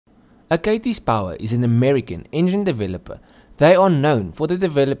Achates Power is an American engine developer. They are known for the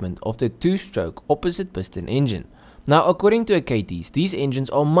development of the two-stroke opposite piston engine. Now, according to Achates, these engines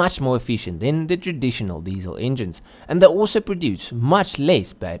are much more efficient than the traditional diesel engines, and they also produce much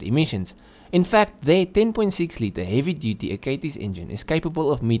less bad emissions. In fact, their 10.6 litre heavy-duty Achates engine is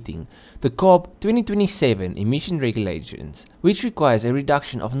capable of meeting the CARB 2027 emission regulations, which requires a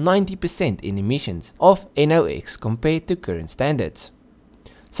reduction of 90% in emissions of NOx compared to current standards.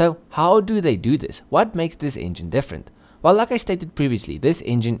 So, how do they do this? What makes this engine different? Well, like I stated previously, this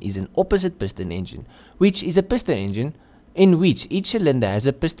engine is an opposite piston engine, which is a piston engine in which each cylinder has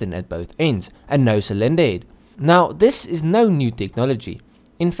a piston at both ends and no cylinder head. Now, this is no new technology.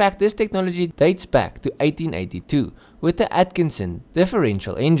 In fact, this technology dates back to 1882 with the Atkinson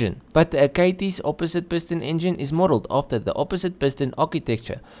differential engine, but the Achates opposite piston engine is modeled after the opposite piston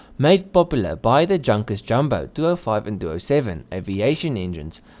architecture made popular by the Junkers Jumbo 205 and 207 aviation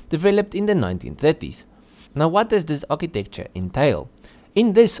engines developed in the 1930s. Now, what does this architecture entail?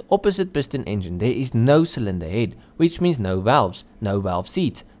 In this opposite piston engine, there is no cylinder head, which means no valves, no valve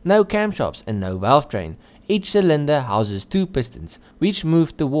seats, no camshafts and no valve train. Each cylinder houses two pistons, which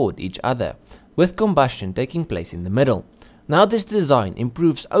move toward each other, with combustion taking place in the middle. Now, this design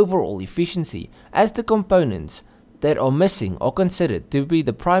improves overall efficiency, as the components that are missing are considered to be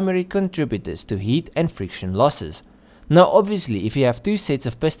the primary contributors to heat and friction losses. Now, obviously, if you have two sets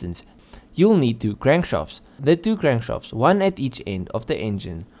of pistons, you'll need two crankshafts. The two crankshafts, one at each end of the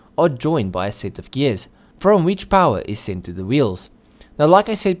engine, are joined by a set of gears, from which power is sent to the wheels. Now, like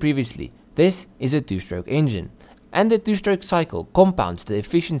I said previously, this is a two-stroke engine, and the two-stroke cycle compounds the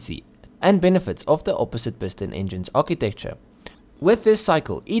efficiency and benefits of the opposite piston engine's architecture. With this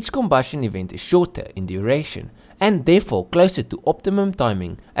cycle, each combustion event is shorter in duration, and therefore closer to optimum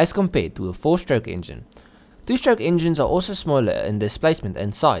timing as compared to a four-stroke engine. Two-stroke engines are also smaller in displacement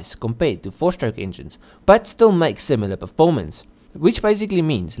and size compared to four-stroke engines, but still make similar performance, which basically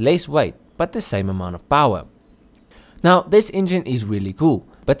means less weight but the same amount of power. Now, this engine is really cool,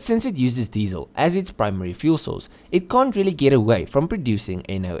 but since it uses diesel as its primary fuel source, it can't really get away from producing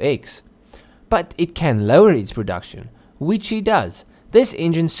NOx. But it can lower its production, which it does. This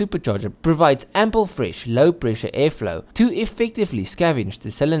engine supercharger provides ample fresh, low-pressure airflow to effectively scavenge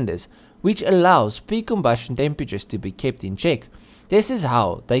the cylinders, which allows peak combustion temperatures to be kept in check. This is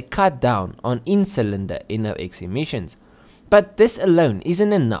how they cut down on in-cylinder NOx emissions. But this alone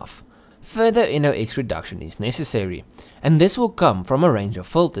isn't enough. Further NOx reduction is necessary, and this will come from a range of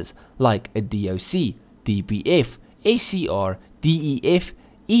filters like a DOC, DPF, SCR, DEF,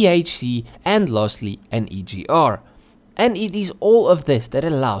 EHC, and lastly an EGR. And it is all of this that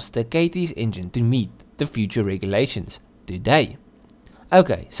allows the Achates engine to meet the future regulations today.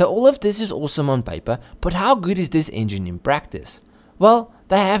 Okay, so all of this is awesome on paper, but how good is this engine in practice? Well,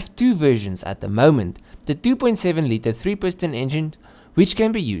 they have two versions at the moment. The 2.7 litre 3-piston engine, which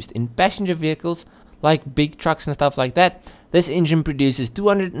can be used in passenger vehicles like big trucks and stuff like that. This engine produces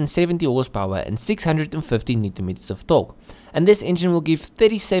 270 horsepower and 650 Nm of torque, and this engine will give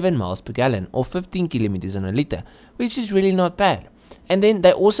 37 miles per gallon or 15 kilometers on a litre, which is really not bad. And then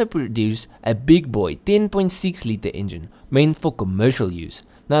they also produce a big boy 10.6 litre engine meant for commercial use.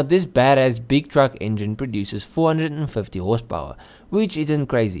 Now, this badass big truck engine produces 450 horsepower, which isn't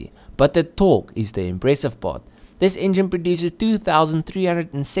crazy, but the torque is the impressive part. This engine produces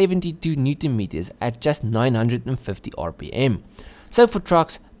 2,372 Newton meters at just 950 RPM. So for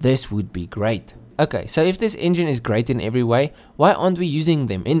trucks, this would be great. Okay, so if this engine is great in every way, why aren't we using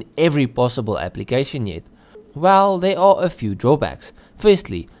them in every possible application yet? Well, there are a few drawbacks.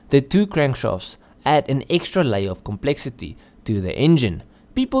 Firstly, the two crankshafts add an extra layer of complexity to the engine.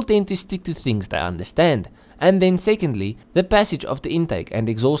 People tend to stick to things they understand. And then secondly, the passage of the intake and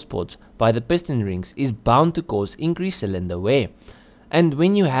exhaust ports by the piston rings is bound to cause increased cylinder wear. And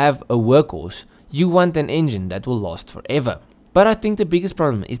when you have a workhorse, you want an engine that will last forever. But I think the biggest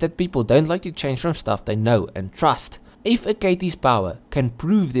problem is that people don't like to change from stuff they know and trust. If Achates Power can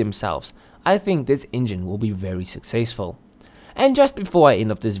prove themselves, I think this engine will be very successful. And just before I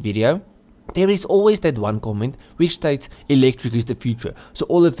end off this video, there is always that one comment which states electric is the future, so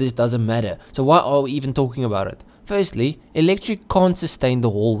all of this doesn't matter, so why are we even talking about it? Firstly, electric can't sustain the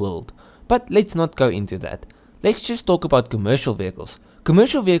whole world, but let's not go into that. Let's just talk about commercial vehicles.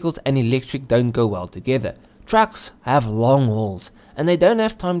 Commercial vehicles and electric don't go well together. Trucks have long hauls, and they don't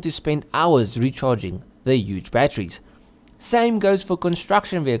have time to spend hours recharging their huge batteries. Same goes for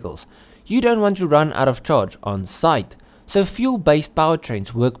construction vehicles. You don't want to run out of charge on site. So fuel-based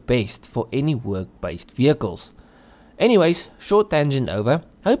powertrains work best for any work-based vehicles. Anyways, short tangent over.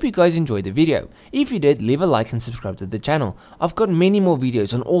 Hope you guys enjoyed the video. If you did, leave a like and subscribe to the channel. I've got many more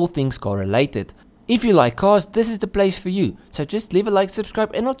videos on all things car related. If you like cars, this is the place for you. So just leave a like,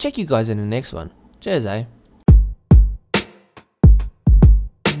 subscribe, and I'll check you guys in the next one. Cheers, eh?